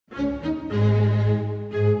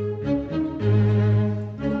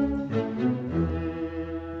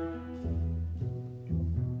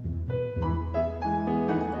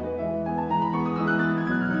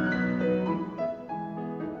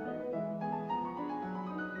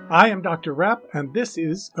I am Dr. Repr, and this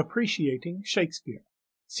is Appreciating Shakespeare,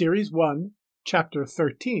 Series 1, Chapter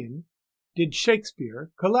 13, Did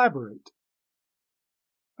Shakespeare Collaborate?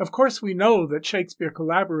 Of course, we know that Shakespeare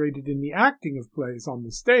collaborated in the acting of plays on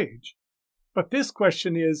the stage, but this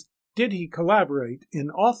question is, did he collaborate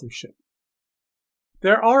in authorship?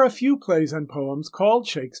 There are a few plays and poems called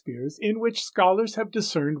Shakespeare's in which scholars have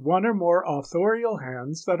discerned one or more authorial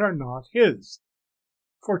hands that are not his.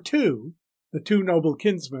 For two, the Two Noble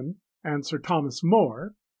Kinsmen and Sir Thomas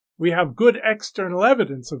More, we have good external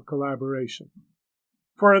evidence of collaboration.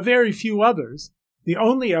 For a very few others, the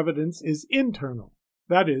only evidence is internal,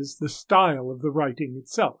 that is, the style of the writing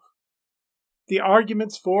itself. The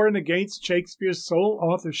arguments for and against Shakespeare's sole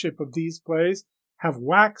authorship of these plays have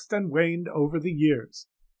waxed and waned over the years.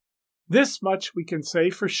 This much we can say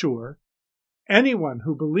for sure. Anyone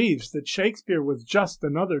who believes that Shakespeare was just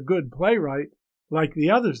another good playwright, like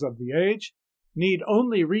the others of the age, need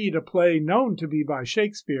only read a play known to be by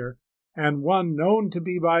Shakespeare and one known to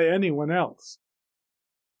be by anyone else.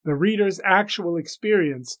 The reader's actual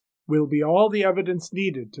experience will be all the evidence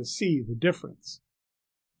needed to see the difference.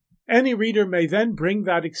 Any reader may then bring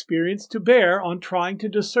that experience to bear on trying to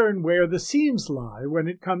discern where the seams lie when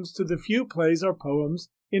it comes to the few plays or poems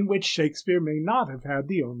in which Shakespeare may not have had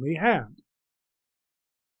the only hand.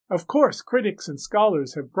 Of course, critics and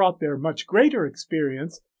scholars have brought their much greater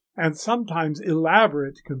experience and sometimes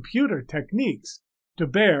elaborate computer techniques to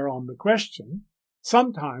bear on the question,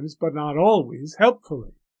 sometimes, but not always,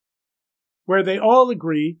 helpfully. Where they all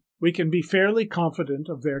agree, we can be fairly confident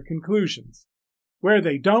of their conclusions. Where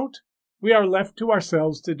they don't, we are left to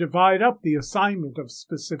ourselves to divide up the assignment of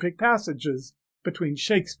specific passages between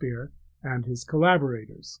Shakespeare and his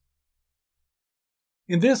collaborators.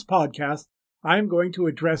 In this podcast, I am going to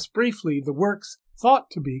address briefly the works thought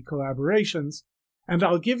to be collaborations, and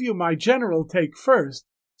I'll give you my general take first,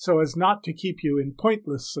 so as not to keep you in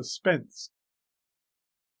pointless suspense.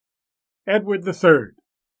 Edward III.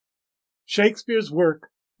 Shakespeare's work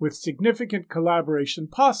with significant collaboration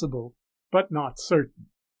possible, but not certain.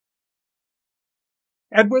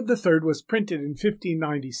 Edward III was printed in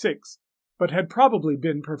 1596, but had probably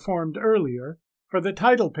been performed earlier, for the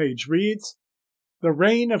title page reads, "The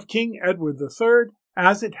reign of King Edward III,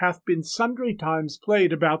 as it hath been sundry times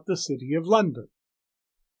played about the city of London."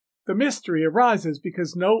 The mystery arises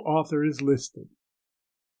because no author is listed.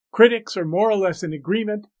 Critics are more or less in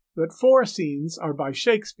agreement that 4 scenes are by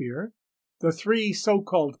Shakespeare, the 3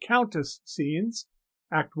 so-called Countess scenes,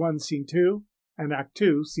 Act 1, Scene 2, and Act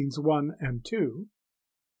 2, Scenes 1 and 2,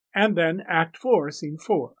 and then Act 4, Scene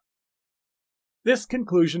 4. This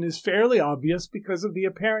conclusion is fairly obvious because of the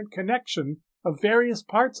apparent connection of various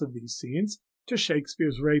parts of these scenes to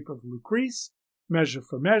Shakespeare's Rape of Lucrece, Measure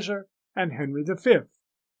for Measure, and Henry V,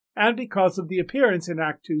 and because of the appearance in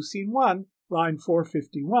Act 2, Scene 1, line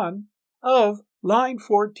 451, of line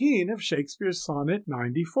 14 of Shakespeare's Sonnet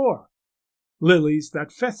 94, "Lilies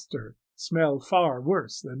that fester smell far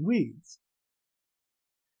worse than weeds."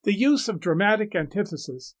 The use of dramatic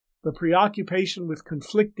antithesis, the preoccupation with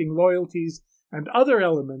conflicting loyalties, and other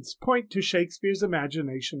elements point to Shakespeare's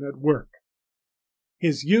imagination at work.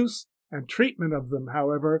 His use and treatment of them,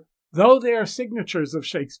 however, though they are signatures of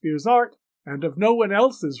Shakespeare's art and of no one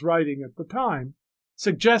else's writing at the time,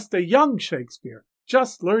 suggest a young Shakespeare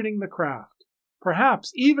just learning the craft,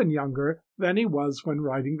 perhaps even younger than he was when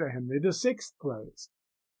writing the Henry VI plays.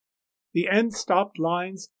 The end-stopped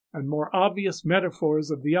lines and more obvious metaphors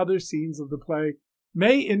of the other scenes of the play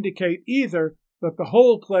may indicate either that the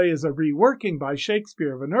whole play is a reworking by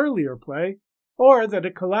Shakespeare of an earlier play, or that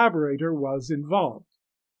a collaborator was involved.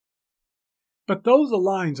 But though the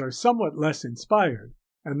lines are somewhat less inspired,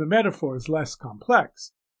 and the metaphors less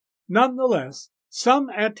complex, nonetheless, some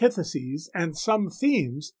antitheses and some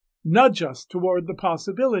themes nudge us toward the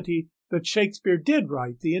possibility that Shakespeare did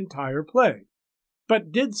write the entire play,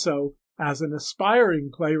 but did so as an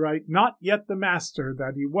aspiring playwright not yet the master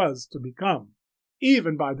that he was to become,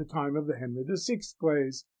 even by the time of the Henry VI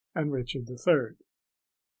plays and Richard III.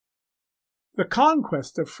 The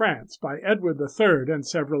conquest of France by Edward III and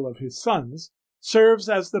several of his sons serves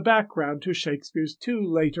as the background to Shakespeare's 2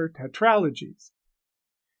 later tetralogies.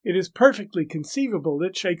 It is perfectly conceivable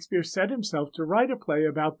that Shakespeare set himself to write a play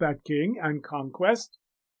about that king and conquest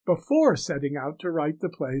before setting out to write the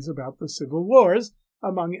plays about the civil wars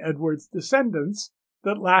among Edward's descendants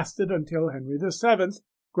that lasted until Henry VII,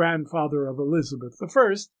 grandfather of Elizabeth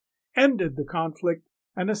I, ended the conflict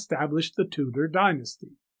and established the Tudor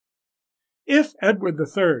dynasty. If Edward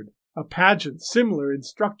III, a pageant similar in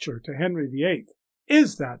structure to Henry VIII,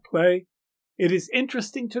 is that play, it is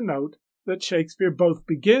interesting to note that Shakespeare both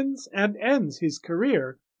begins and ends his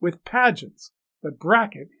career with pageants that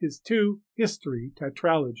bracket his two history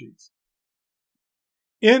tetralogies.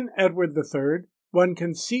 In Edward III, one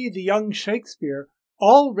can see the young Shakespeare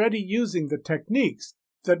already using the techniques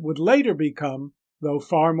that would later become, though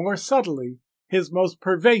far more subtly, his most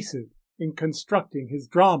pervasive in constructing his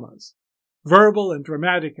dramas: verbal and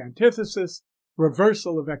dramatic antithesis,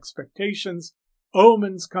 reversal of expectations,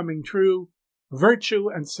 omens coming true, virtue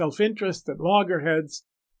and self-interest at loggerheads,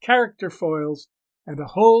 character foils, and a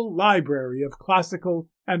whole library of classical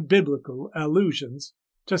and biblical allusions,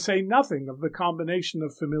 to say nothing of the combination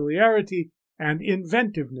of familiarity and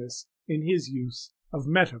inventiveness in his use of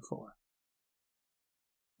metaphor.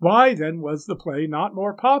 Why, then, was the play not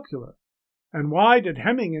more popular? And why did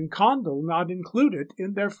Hemming and Condell not include it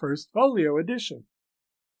in their first folio edition?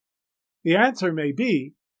 The answer may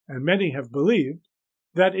be, and many have believed,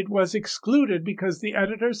 that it was excluded because the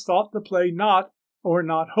editors thought the play not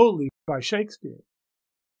wholly by Shakespeare.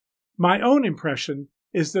 My own impression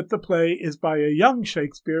is that the play is by a young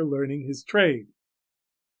Shakespeare learning his trade.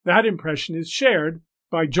 That impression is shared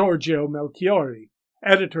by Giorgio Melchiori,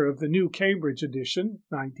 editor of the New Cambridge edition,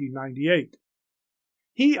 1998.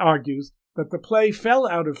 He argues that the play fell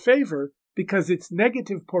out of favor because its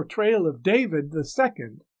negative portrayal of David II,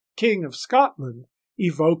 King of Scotland,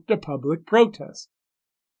 evoked a public protest.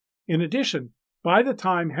 In addition, by the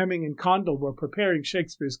time Hemming and Condell were preparing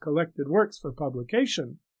Shakespeare's collected works for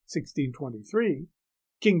publication, 1623,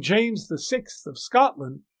 King James VI of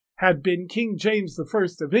Scotland had been King James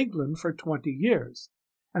I of England for 20 years,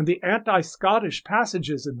 and the anti-Scottish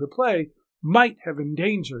passages in the play might have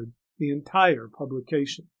endangered the entire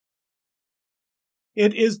publication.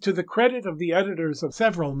 It is to the credit of the editors of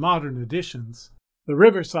several modern editions, the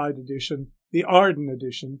Riverside edition, the Arden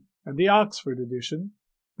edition, and the Oxford edition,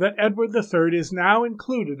 that Edward III is now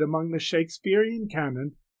included among the Shakespearean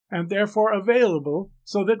canon and therefore available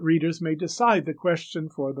so that readers may decide the question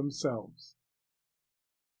for themselves.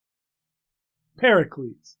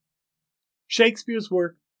 Pericles. Shakespeare's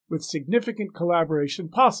work with significant collaboration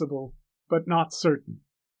possible, but not certain.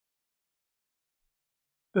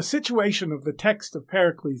 The situation of the text of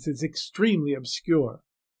Pericles is extremely obscure,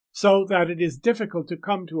 so that it is difficult to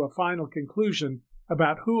come to a final conclusion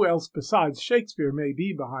about who else besides Shakespeare may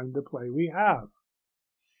be behind the play we have.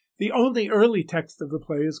 The only early text of the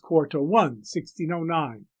play is Quarto I,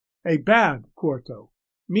 1609, a bad quarto,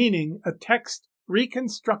 meaning a text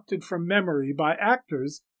reconstructed from memory by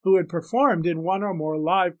actors who had performed in one or more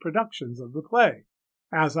live productions of the play,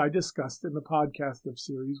 as I discussed in the podcast of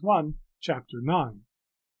Series 1, Chapter 9.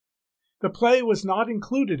 The play was not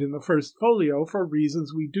included in the first folio for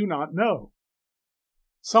reasons we do not know.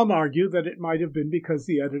 Some argue that it might have been because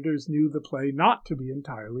the editors knew the play not to be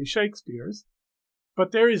entirely Shakespeare's,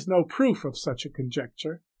 but there is no proof of such a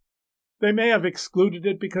conjecture. They may have excluded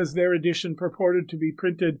it because their edition purported to be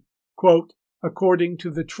printed, quote, according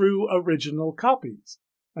to the true original copies,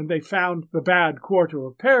 and they found the bad quarto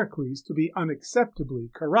of Pericles to be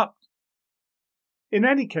unacceptably corrupt. In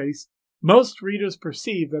any case, most readers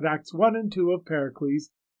perceive that Acts 1 and 2 of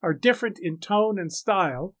Pericles are different in tone and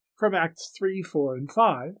style from Acts 3, 4, and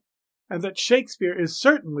 5, and that Shakespeare is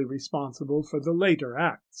certainly responsible for the later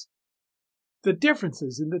acts. The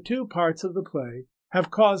differences in the two parts of the play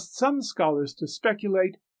have caused some scholars to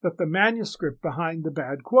speculate that the manuscript behind the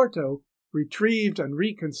bad quarto, retrieved and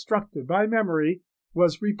reconstructed by memory,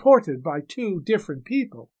 was reported by two different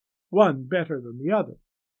people, one better than the other.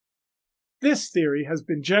 This theory has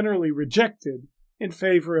been generally rejected in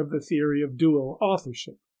favor of the theory of dual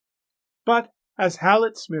authorship. But, as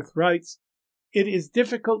Hallett Smith writes, it is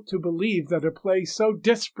difficult to believe that a play so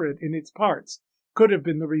disparate in its parts could have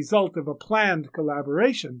been the result of a planned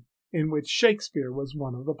collaboration in which Shakespeare was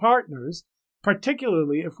one of the partners,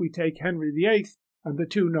 particularly if we take Henry VIII and the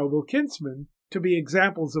Two Noble Kinsmen to be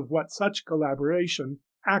examples of what such collaboration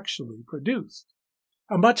actually produced.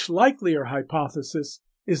 A much likelier hypothesis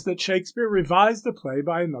is that Shakespeare revised the play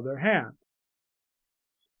by another hand.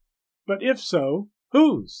 But if so,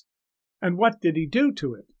 whose? And what did he do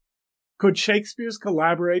to it? Could Shakespeare's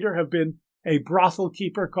collaborator have been a brothel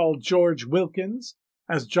keeper called George Wilkins,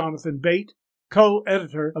 as Jonathan Bate,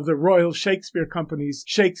 co-editor of the Royal Shakespeare Company's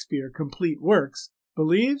Shakespeare Complete Works,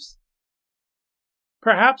 believes?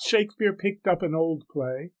 Perhaps Shakespeare picked up an old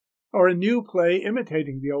play, or a new play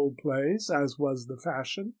imitating the old plays, as was the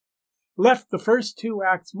fashion, left the first two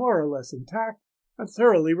acts more or less intact, and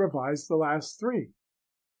thoroughly revised the last three.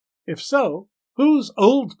 If so, whose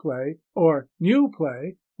old play, or new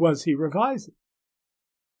play, was he revising?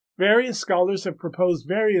 Various scholars have proposed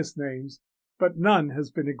various names, but none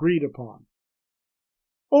has been agreed upon.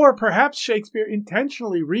 Or perhaps Shakespeare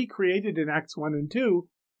intentionally recreated in Acts 1 and 2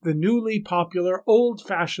 the newly popular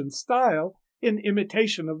old-fashioned style in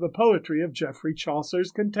imitation of the poetry of Geoffrey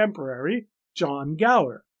Chaucer's contemporary, John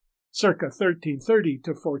Gower, circa 1330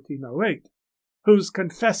 to 1408, whose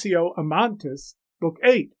Confessio Amantis, Book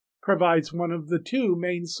 8, provides one of the two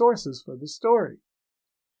main sources for the story,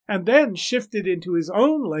 and then shifted into his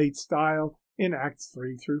own late style in Acts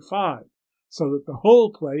 3 through 5, so that the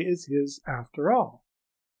whole play is his after all.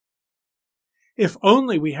 If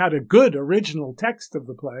only we had a good original text of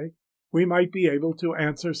the play, we might be able to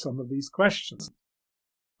answer some of these questions.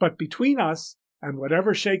 But between us and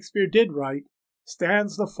whatever Shakespeare did write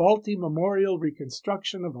stands the faulty memorial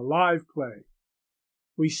reconstruction of a live play.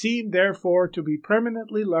 We seem, therefore, to be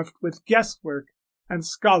permanently left with guesswork and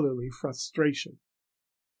scholarly frustration.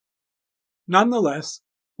 Nonetheless,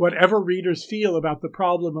 whatever readers feel about the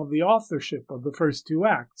problem of the authorship of the first two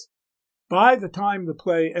acts, by the time the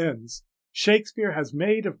play ends, Shakespeare has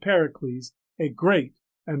made of Pericles a great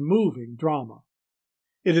and moving drama.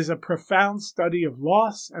 It is a profound study of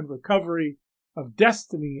loss and recovery, of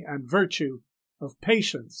destiny and virtue, of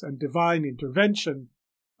patience and divine intervention,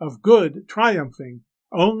 of good triumphing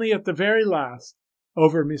only at the very last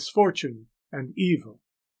over misfortune and evil.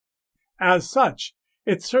 As such,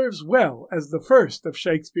 it serves well as the first of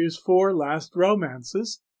Shakespeare's four last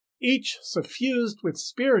romances, each suffused with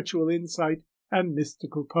spiritual insight and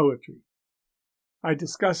mystical poetry. I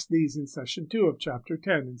discussed these in Session 2 of Chapter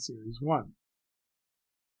 10 in Series 1.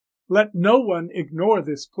 Let no one ignore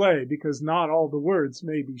this play because not all the words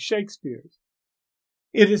may be Shakespeare's.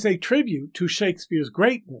 It is a tribute to Shakespeare's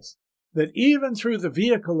greatness that even through the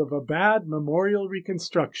vehicle of a bad memorial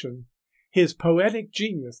reconstruction, his poetic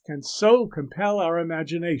genius can so compel our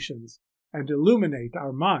imaginations and illuminate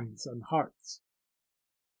our minds and hearts.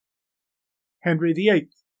 Henry VIII.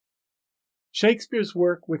 Shakespeare's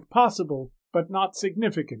work with possible but not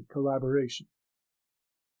significant collaboration.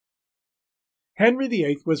 Henry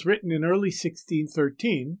VIII was written in early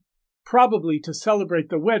 1613, probably to celebrate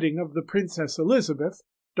the wedding of the Princess Elizabeth,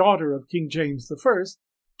 daughter of King James I,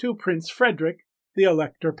 to Prince Frederick, the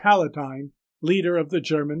Elector Palatine, leader of the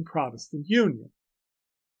German Protestant Union.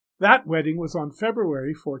 That wedding was on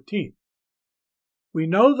February 14th. We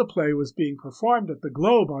know the play was being performed at the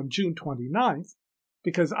Globe on June 29th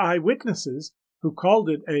because eyewitnesses, who called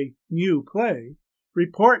it a new play,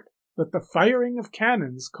 report that the firing of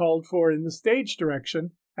cannons called for in the stage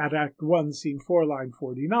direction at Act 1, Scene 4, Line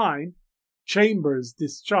 49, chambers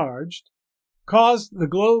discharged, caused the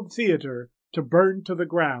Globe Theatre to burn to the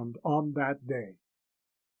ground on that day.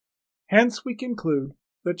 Hence we conclude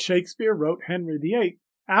that Shakespeare wrote Henry VIII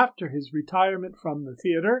after his retirement from the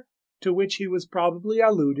theatre, to which he was probably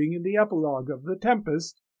alluding in the epilogue of The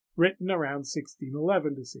Tempest, written around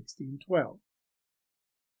 1611 to 1612.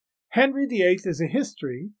 Henry VIII is a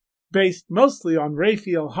history based mostly on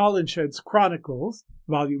Raphael Holinshed's Chronicles,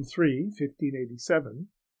 Volume 3, 1587,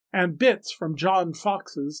 and bits from John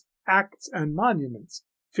Fox's Acts and Monuments,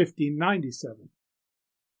 1597.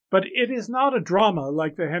 But it is not a drama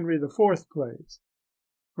like the Henry IV plays.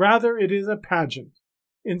 Rather, it is a pageant,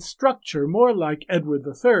 in structure more like Edward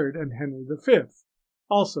III and Henry V,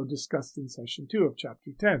 also discussed in Session 2 of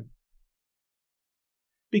Chapter 10.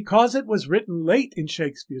 Because it was written late in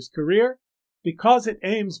Shakespeare's career, because it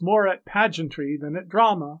aims more at pageantry than at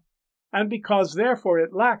drama, and because therefore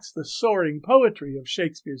it lacks the soaring poetry of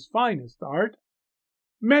Shakespeare's finest art,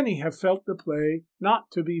 many have felt the play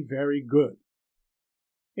not to be very good.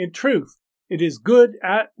 In truth, it is good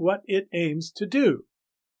at what it aims to do,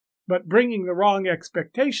 but bringing the wrong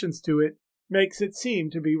expectations to it makes it seem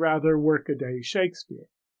to be rather workaday Shakespeare.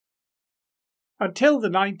 Until the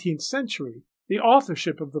 19th century, the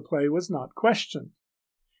authorship of the play was not questioned.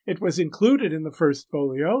 It was included in the first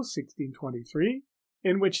folio, 1623,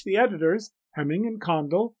 in which the editors, Hemming and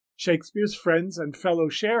Condell, Shakespeare's friends and fellow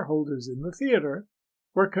shareholders in the theatre,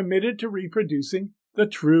 were committed to reproducing the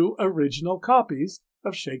true original copies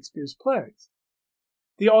of Shakespeare's plays.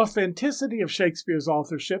 The authenticity of Shakespeare's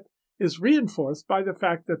authorship is reinforced by the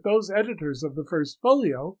fact that those editors of the first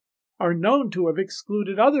folio are known to have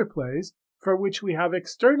excluded other plays for which we have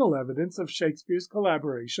external evidence of Shakespeare's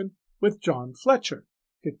collaboration with John Fletcher,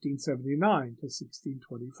 1579 to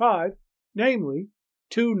 1625, namely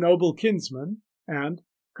Two Noble Kinsmen and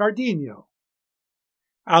Cardenio.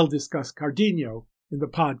 I'll discuss Cardenio in the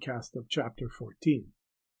podcast of Chapter 14.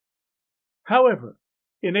 However,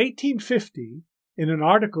 in 1850, in an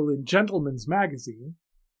article in Gentleman's Magazine,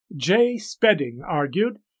 J. Spedding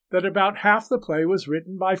argued that about half the play was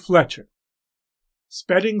written by Fletcher.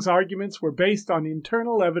 Spedding's arguments were based on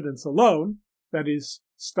internal evidence alone, that is,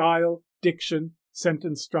 style, diction,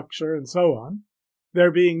 sentence structure, and so on,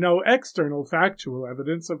 there being no external factual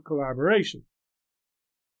evidence of collaboration.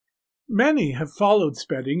 Many have followed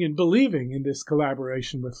Spedding in believing in this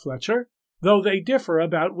collaboration with Fletcher, though they differ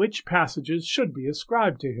about which passages should be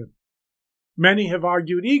ascribed to him. Many have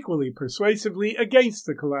argued equally persuasively against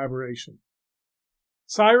the collaboration.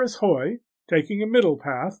 Cyrus Hoy, taking a middle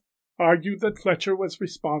path, argued that Fletcher was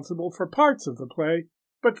responsible for parts of the play,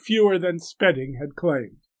 but fewer than Spedding had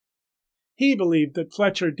claimed. He believed that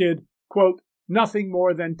Fletcher did, quote, nothing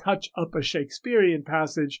more than touch up a Shakespearean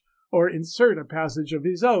passage or insert a passage of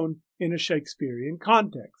his own in a Shakespearean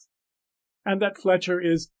context, and that Fletcher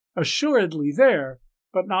is assuredly there,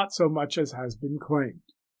 but not so much as has been claimed.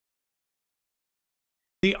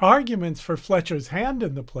 The arguments for Fletcher's hand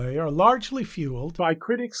in the play are largely fueled by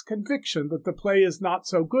critics' conviction that the play is not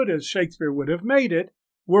so good as Shakespeare would have made it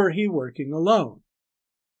were he working alone.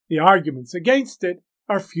 The arguments against it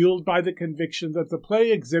are fueled by the conviction that the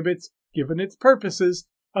play exhibits, given its purposes,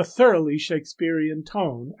 a thoroughly Shakespearean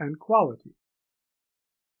tone and quality.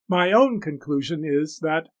 My own conclusion is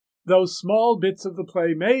that, though small bits of the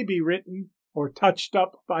play may be written or touched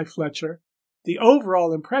up by Fletcher, the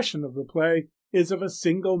overall impression of the play is of a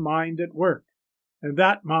single mind at work, and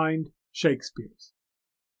that mind Shakespeare's.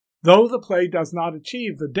 Though the play does not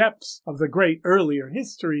achieve the depths of the great earlier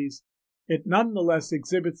histories, it nonetheless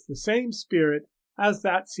exhibits the same spirit as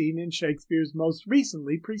that seen in Shakespeare's most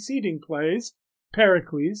recently preceding plays,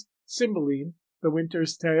 Pericles, Cymbeline, The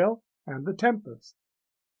Winter's Tale, and The Tempest.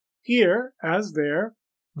 Here, as there,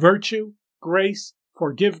 virtue, grace,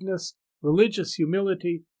 forgiveness, religious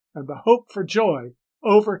humility, and the hope for joy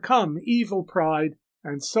overcome evil pride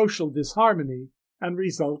and social disharmony and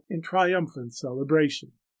result in triumphant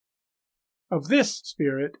celebration. Of this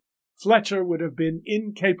spirit, Fletcher would have been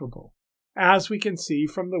incapable, as we can see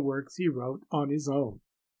from the works he wrote on his own.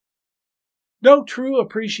 No true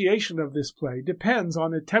appreciation of this play depends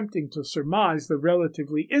on attempting to surmise the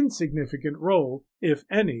relatively insignificant role, if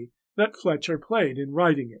any, that Fletcher played in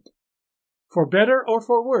writing it. For better or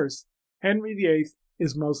for worse, Henry VIII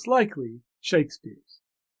is most likely Shakespeare's.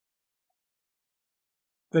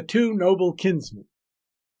 The Two Noble Kinsmen.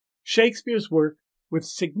 Shakespeare's work with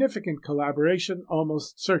significant collaboration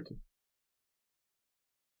almost certain.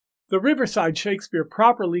 The Riverside Shakespeare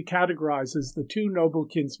properly categorizes The Two Noble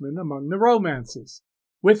Kinsmen among the romances,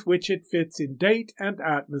 with which it fits in date and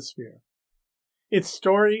atmosphere. Its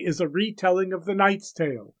story is a retelling of the Knight's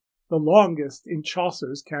Tale, the longest in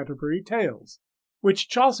Chaucer's Canterbury Tales, which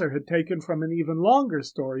Chaucer had taken from an even longer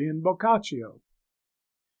story in Boccaccio.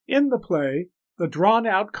 In the play, the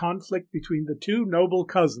drawn-out conflict between the two noble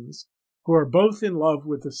cousins, who are both in love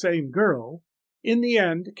with the same girl, in the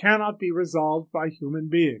end cannot be resolved by human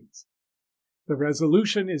beings. The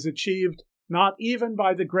resolution is achieved not even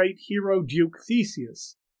by the great hero Duke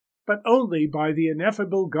Theseus, but only by the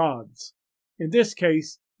ineffable gods, in this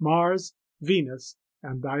case Mars, Venus,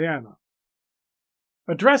 and Diana.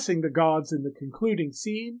 Addressing the gods in the concluding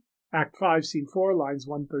scene, Act 5, Scene 4, lines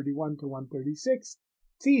 131 to 136,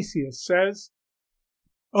 Theseus says,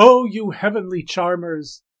 "O you heavenly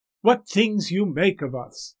charmers, what things you make of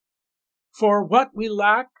us! For what we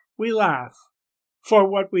lack, we laugh. For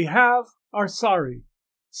what we have, are sorry.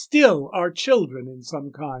 Still are children in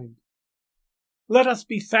some kind. Let us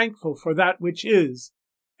be thankful for that which is,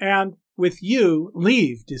 and with you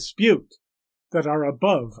leave dispute that are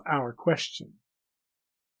above our question."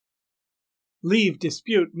 Leave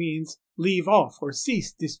dispute means leave off or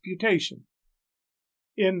cease disputation.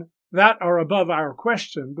 In that are above our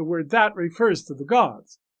question, the word that refers to the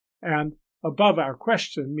gods, and above our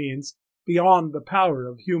question means beyond the power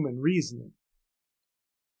of human reasoning.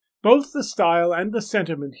 Both the style and the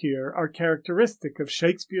sentiment here are characteristic of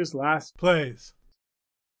Shakespeare's last plays.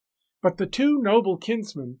 But The Two Noble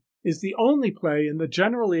Kinsmen is the only play in the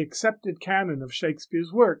generally accepted canon of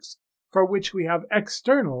Shakespeare's works for which we have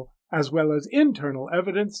external as well as internal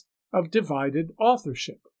evidence of divided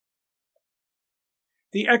authorship.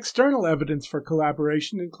 The external evidence for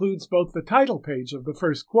collaboration includes both the title page of the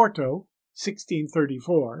first quarto,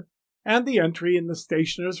 1634, and the entry in the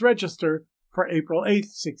Stationer's Register for April 8,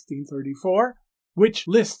 1634, which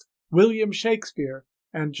list William Shakespeare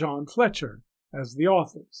and John Fletcher as the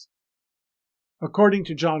authors. According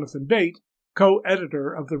to Jonathan Bate,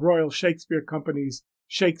 co-editor of the Royal Shakespeare Company's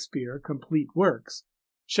Shakespeare Complete Works,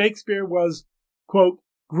 Shakespeare was, quote,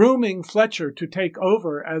 grooming Fletcher to take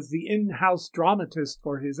over as the in-house dramatist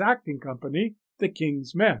for his acting company, the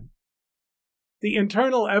King's Men. The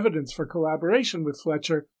internal evidence for collaboration with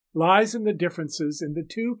Fletcher lies in the differences in the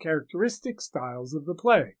two characteristic styles of the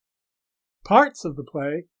play. Parts of the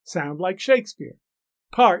play sound like Shakespeare,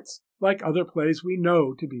 parts like other plays we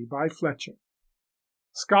know to be by Fletcher.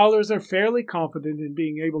 scholars are fairly confident in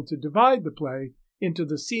being able to divide the play into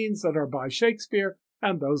the scenes that are by Shakespeare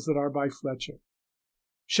and those that are by Fletcher.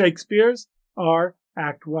 Shakespeare's are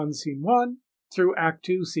Act 1, Scene 1 through Act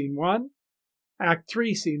 2, Scene 1, Act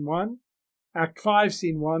 3, Scene 1, Act 5,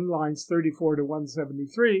 Scene 1, lines 34 to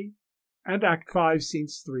 173, and Act 5,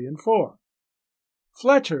 Scenes 3 and 4.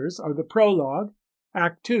 Fletcher's are the prologue,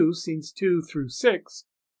 Act 2, Scenes 2 through 6,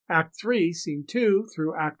 Act 3, Scene 2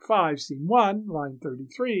 through Act 5, Scene 1, line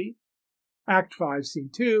 33, Act 5, Scene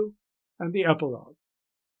 2, and the epilogue.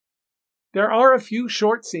 There are a few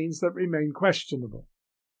short scenes that remain questionable.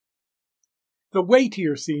 The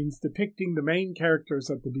weightier scenes depicting the main characters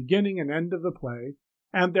at the beginning and end of the play,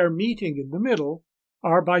 and their meeting in the middle,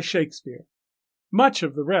 are by Shakespeare. Much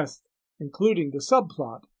of the rest, including the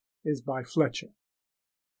subplot, is by Fletcher.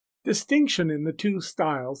 Distinction in the two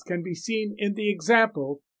styles can be seen in the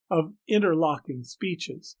example of interlocking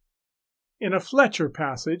speeches. In a Fletcher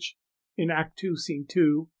passage, in Act 2, Scene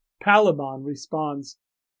 2, Palamon responds,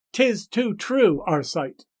 "'Tis too true,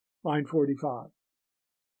 Arcite," line 45.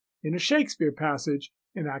 In a Shakespeare passage,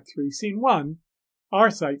 in Act 3, Scene 1,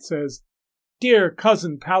 Arcite says, "Dear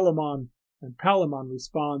cousin Palamon," and Palamon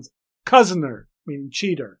responds, "Cousin," meaning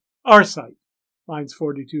cheater, Arcite, lines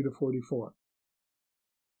 42 to 44.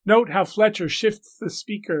 Note how Fletcher shifts the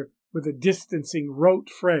speaker with a distancing rote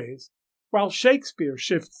phrase, while Shakespeare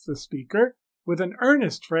shifts the speaker with an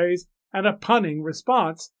earnest phrase and a punning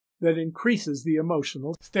response that increases the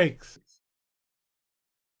emotional stakes.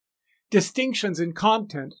 Distinctions in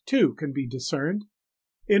content, too, can be discerned.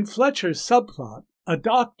 In Fletcher's subplot, a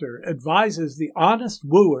doctor advises the honest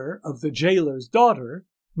wooer of the jailer's daughter,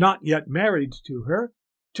 not yet married to her,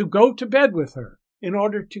 to go to bed with her in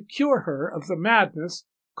order to cure her of the madness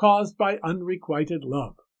caused by unrequited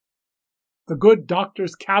love. The good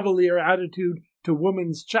doctor's cavalier attitude to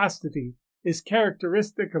woman's chastity is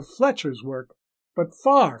characteristic of Fletcher's work, but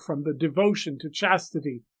far from the devotion to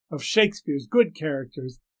chastity of Shakespeare's good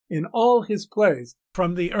characters in all his plays,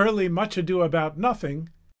 from the early Much Ado About Nothing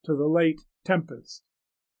to the late Tempest.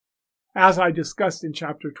 As I discussed in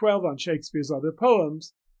Chapter 12 on Shakespeare's other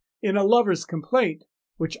poems, in A Lover's Complaint,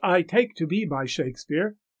 which I take to be by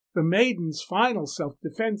Shakespeare, the maiden's final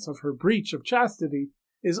self-defense of her breach of chastity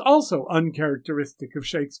is also uncharacteristic of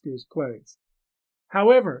Shakespeare's plays.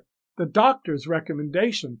 However, the doctor's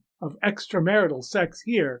recommendation of extramarital sex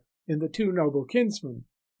here in the Two Noble Kinsmen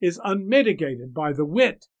is unmitigated by the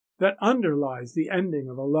wit that underlies the ending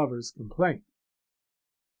of A Lover's Complaint.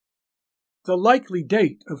 The likely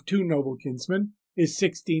date of Two Noble Kinsmen is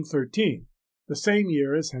 1613, the same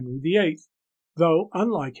year as Henry VIII, though,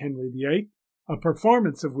 unlike Henry VIII, a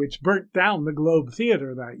performance of which burnt down the Globe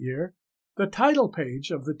Theatre that year, the title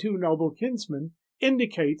page of the Two Noble Kinsmen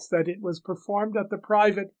indicates that it was performed at the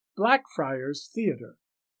private Blackfriars Theatre.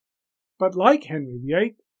 But like Henry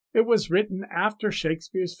VIII, it was written after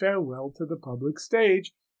Shakespeare's farewell to the public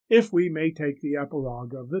stage, if we may take the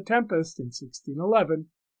epilogue of The Tempest in 1611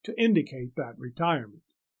 to indicate that retirement.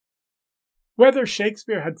 Whether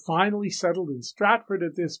Shakespeare had finally settled in Stratford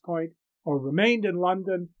at this point, or remained in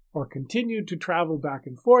London, or continued to travel back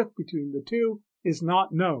and forth between the two, is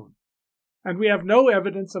not known, and we have no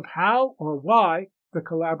evidence of how or why the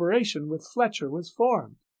collaboration with Fletcher was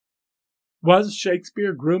formed. Was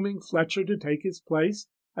Shakespeare grooming Fletcher to take his place,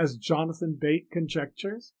 as Jonathan Bate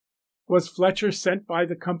conjectures? Was Fletcher sent by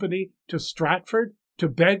the company to Stratford to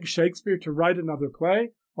beg Shakespeare to write another play,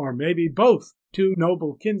 or maybe both Two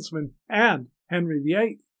Noble Kinsmen and Henry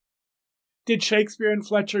VIII? Did Shakespeare and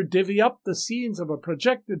Fletcher divvy up the scenes of a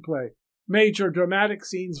projected play, major dramatic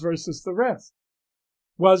scenes versus the rest?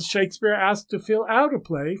 Was Shakespeare asked to fill out a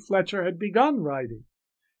play Fletcher had begun writing?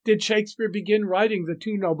 Did Shakespeare begin writing the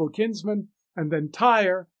Two Noble Kinsmen and then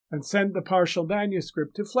tire and send the partial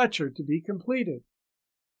manuscript to Fletcher to be completed?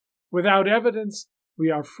 Without evidence, we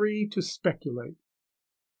are free to speculate.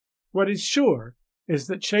 What is sure is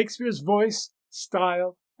that Shakespeare's voice,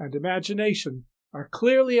 style, and imagination are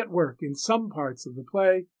clearly at work in some parts of the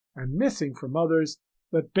play and missing from others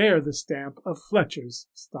that bear the stamp of Fletcher's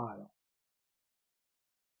style.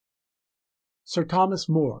 Sir Thomas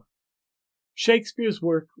More. Shakespeare's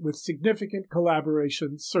work with significant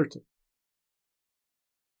collaboration certain.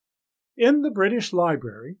 In the British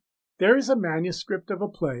Library, there is a manuscript of a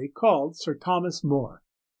play called Sir Thomas More.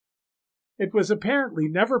 It was apparently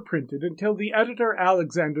never printed until the editor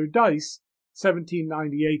Alexander Dyce,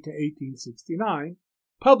 1798 to 1869,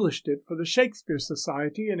 published it for the Shakespeare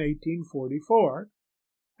Society in 1844,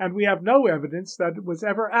 and we have no evidence that it was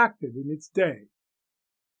ever acted in its day.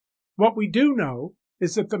 What we do know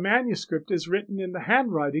is that the manuscript is written in the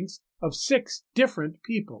handwritings of 6 different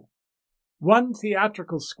people. one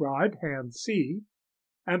theatrical scribe, hand C,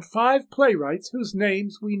 and 5 playwrights whose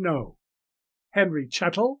names we know: Henry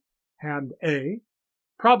Chettle, hand A,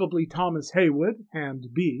 probably Thomas Heywood, hand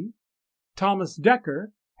B, Thomas Dekker,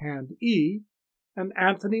 hand E, and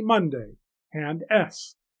Anthony Munday, hand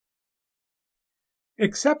S.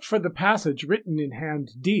 Except for the passage written in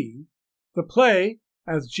hand D, the play,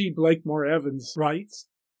 as G. Blakemore Evans writes,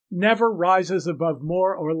 never rises above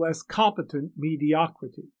more or less competent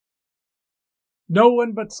mediocrity. No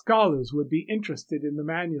one but scholars would be interested in the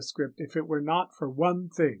manuscript if it were not for one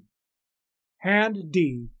thing. Hand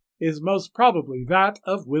D is most probably that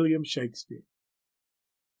of William Shakespeare.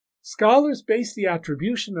 Scholars base the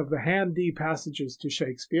attribution of the hand D passages to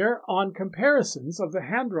Shakespeare on comparisons of the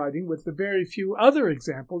handwriting with the very few other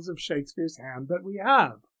examples of Shakespeare's hand that we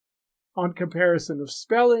have, on comparison of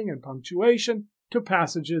spelling and punctuation to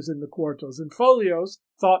passages in the quartos and folios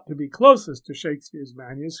thought to be closest to Shakespeare's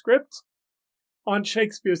manuscripts, on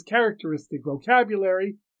Shakespeare's characteristic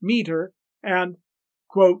vocabulary, meter, and,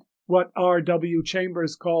 quote, what R. W.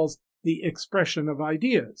 Chambers calls the expression of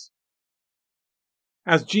ideas.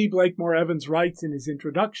 As G. Blakemore Evans writes in his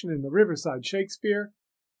introduction in the Riverside Shakespeare,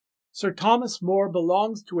 Sir Thomas More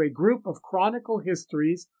belongs to a group of chronicle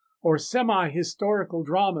histories or semi-historical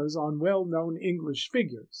dramas on well-known English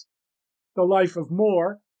figures. The life of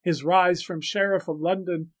More, his rise from Sheriff of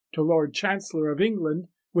London to Lord Chancellor of England,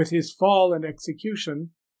 with his fall and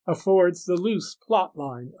execution, affords the loose plot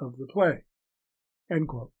line of the play. End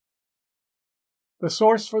quote. The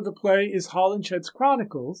source for the play is Holinshed's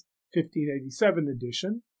Chronicles, 1587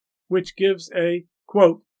 edition, which gives a,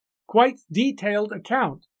 quote, quite detailed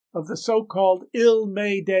account of the so-called Ill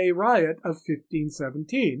May Day riot of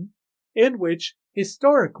 1517, in which,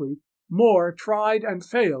 historically, More tried and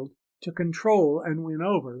failed to control and win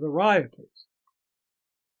over the rioters.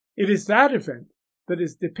 It is that event that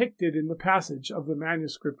is depicted in the passage of the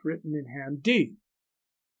manuscript written in hand D.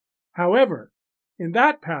 However, in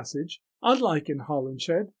that passage, unlike in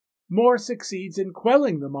Holinshed, More succeeds in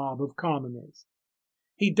quelling the mob of commoners.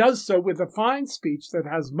 He does so with a fine speech that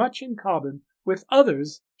has much in common with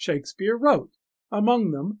others Shakespeare wrote,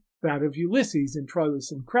 among them that of Ulysses in Troilus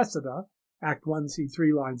and Cressida, Act 1, Scene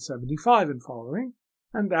 3, line 75 and following,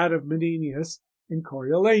 and that of Menenius in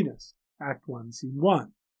Coriolanus, Act 1, Scene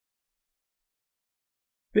 1.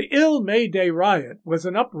 The Ill May Day riot was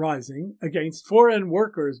an uprising against foreign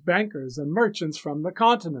workers, bankers, and merchants from the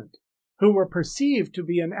continent, who were perceived to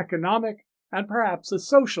be an economic and perhaps a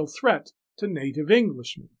social threat to native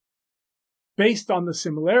Englishmen. Based on the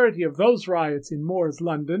similarity of those riots in More's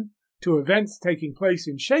London to events taking place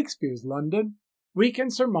in Shakespeare's London, we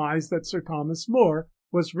can surmise that Sir Thomas More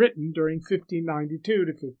was written during 1592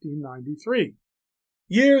 to 1593,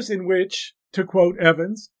 years in which, to quote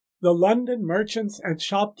Evans, the London merchants and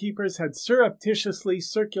shopkeepers had surreptitiously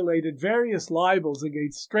circulated various libels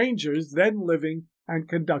against strangers then living and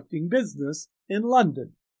conducting business in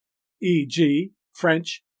London, e.g.,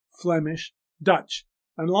 French, Flemish, Dutch,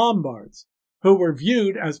 and Lombards, who were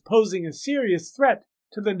viewed as posing a serious threat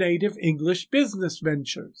to the native English business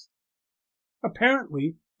ventures.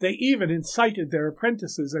 Apparently, they even incited their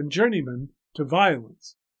apprentices and journeymen to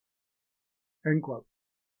violence. End quote.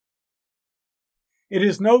 It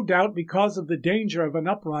is no doubt because of the danger of an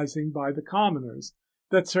uprising by the commoners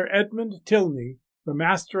that Sir Edmund Tilney, the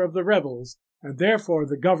master of the rebels, and therefore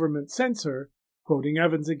the government censor, quoting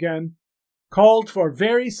Evans again, called for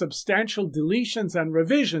very substantial deletions and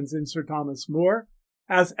revisions in Sir Thomas More,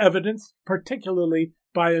 as evidenced particularly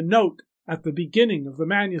by a note at the beginning of the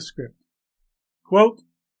manuscript. Quote,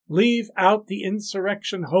 leave out the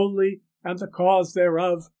insurrection wholly and the cause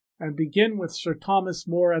thereof, and begin with Sir Thomas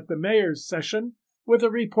More at the mayor's session, with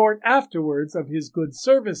a report afterwards of his good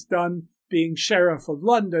service done, being Sheriff of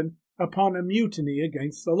London, upon a mutiny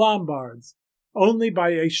against the Lombards, only by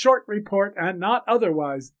a short report and not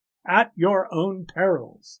otherwise, at your own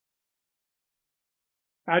perils.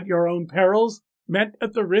 At your own perils meant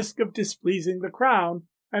at the risk of displeasing the crown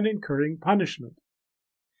and incurring punishment.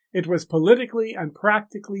 It was politically and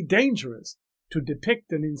practically dangerous to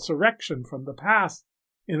depict an insurrection from the past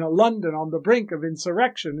in a London on the brink of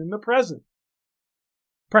insurrection in the present.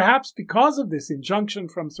 Perhaps because of this injunction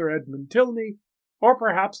from Sir Edmund Tilney, or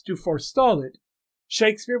perhaps to forestall it,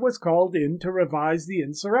 Shakespeare was called in to revise the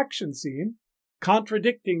insurrection scene,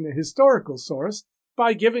 contradicting the historical source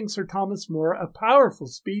by giving Sir Thomas More a powerful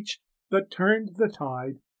speech that turned the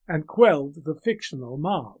tide and quelled the fictional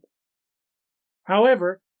mob.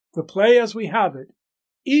 However, the play as we have it,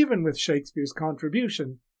 even with Shakespeare's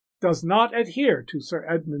contribution, does not adhere to Sir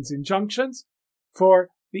Edmund's injunctions, for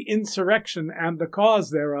the insurrection and the cause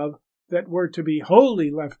thereof that were to be wholly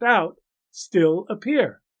left out still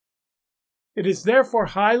appear. It is therefore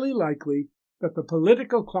highly likely that the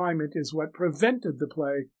political climate is what prevented the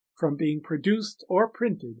play from being produced or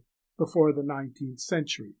printed before the 19th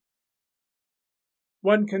century.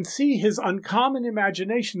 One can see his uncommon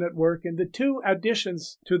imagination at work in the two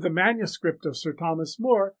additions to the manuscript of Sir Thomas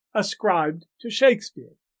More ascribed to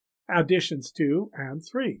Shakespeare, additions 2 and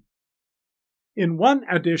 3. In one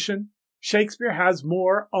addition, Shakespeare has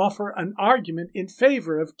More offer an argument in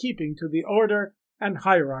favor of keeping to the order and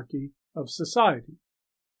hierarchy of society.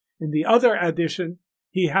 In the other addition,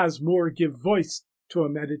 he has More give voice to a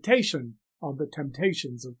meditation on the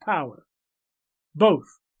temptations of power.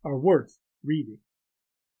 Both are worth reading.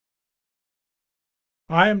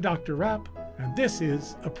 I am Dr. Rapp, and this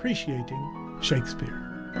is Appreciating Shakespeare.